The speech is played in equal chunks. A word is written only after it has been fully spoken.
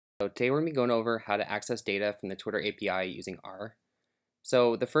So today we're going to be going over how to access data from the Twitter API using R.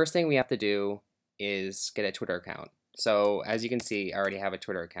 So the first thing we have to do is get a Twitter account. So as you can see, I already have a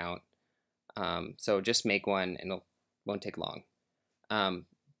Twitter account. So just make one and it won't take long.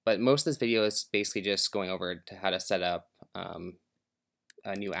 But most of this video is basically just going over to how to set up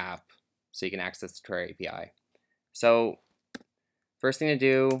a new app so you can access the Twitter API. So first thing to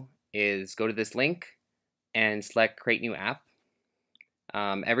do is go to this link and select Create New App.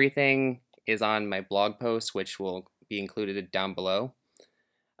 Everything is on my blog post, which will be included down below.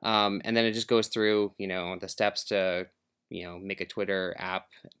 And then it just goes through, the steps to, make a Twitter app,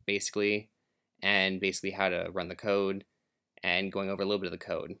 basically, and basically how to run the code and going over a little bit of the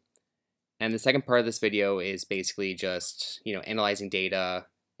code. And the second part of this video is basically just, analyzing data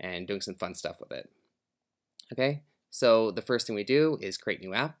and doing some fun stuff with it. Okay, so the first thing we do is create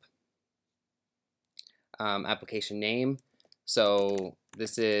new app. Application name. So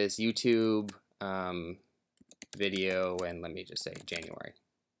this is YouTube video, and let me just say January,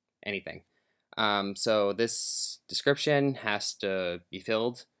 anything. So this description has to be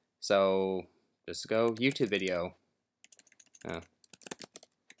filled. So just go YouTube video.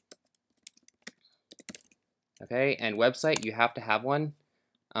 Okay, and website, you have to have one.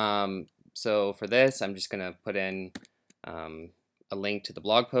 So for this, I'm just gonna put in a link to the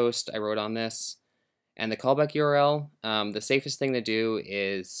blog post I wrote on this. And the callback URL, the safest thing to do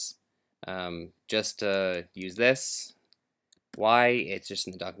is just to use this. Why? It's just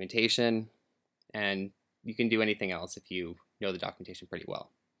in the documentation, and you can do anything else if you know the documentation pretty well.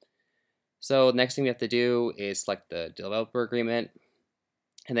 So the next thing we have to do is select the developer agreement,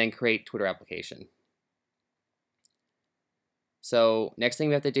 and then create Twitter application. So next thing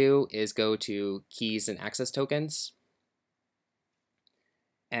we have to do is go to keys and access tokens.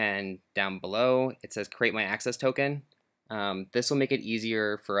 And down below it says create my access token. This will make it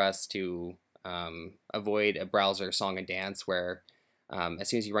easier for us to avoid a browser song and dance where as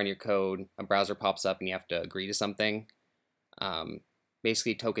soon as you run your code, a browser pops up and you have to agree to something.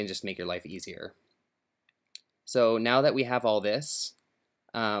 Basically, tokens just make your life easier. So now that we have all this,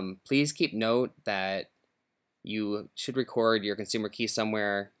 please keep note that you should record your consumer key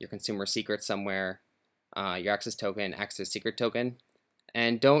somewhere, your consumer secret somewhere, your access token, access secret token.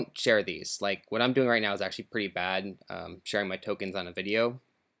 And don't share these. Like what I'm doing right now is actually pretty bad, sharing my tokens on a video.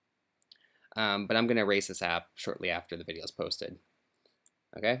 But I'm going to erase this app shortly after the video is posted.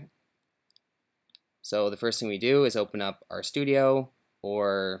 Okay? So the first thing we do is open up RStudio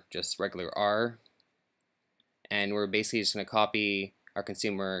or just regular R. And we're basically just going to copy our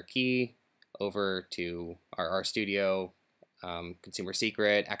consumer key over to our RStudio, consumer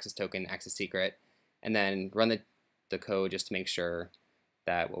secret, access token, access secret, and then run the code just to make sure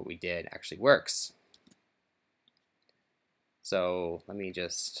that what we did actually works. So let me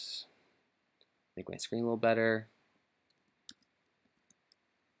just make my screen a little better.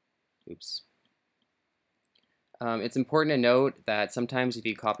 Oops. It's important to note that sometimes if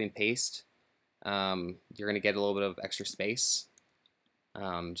you copy and paste, you're going to get a little bit of extra space.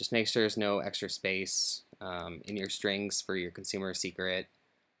 Just make sure there's no extra space in your strings for your consumer secret,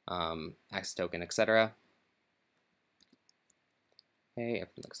 access token, etc. Okay,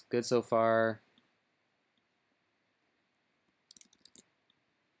 everything looks good so far.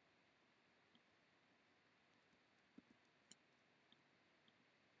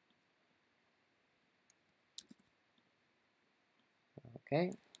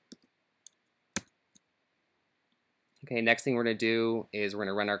 Okay. Okay, next thing we're going to do is we're going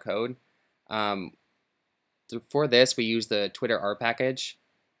to run our code. For this, we use the Twitter R package,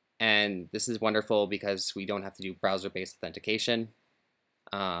 and this is wonderful because we don't have to do browser-based authentication.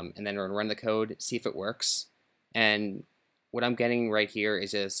 And then we're going to run the code, see if it works. And what I'm getting right here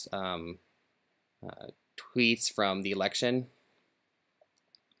is just tweets from the election.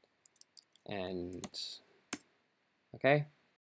 And okay,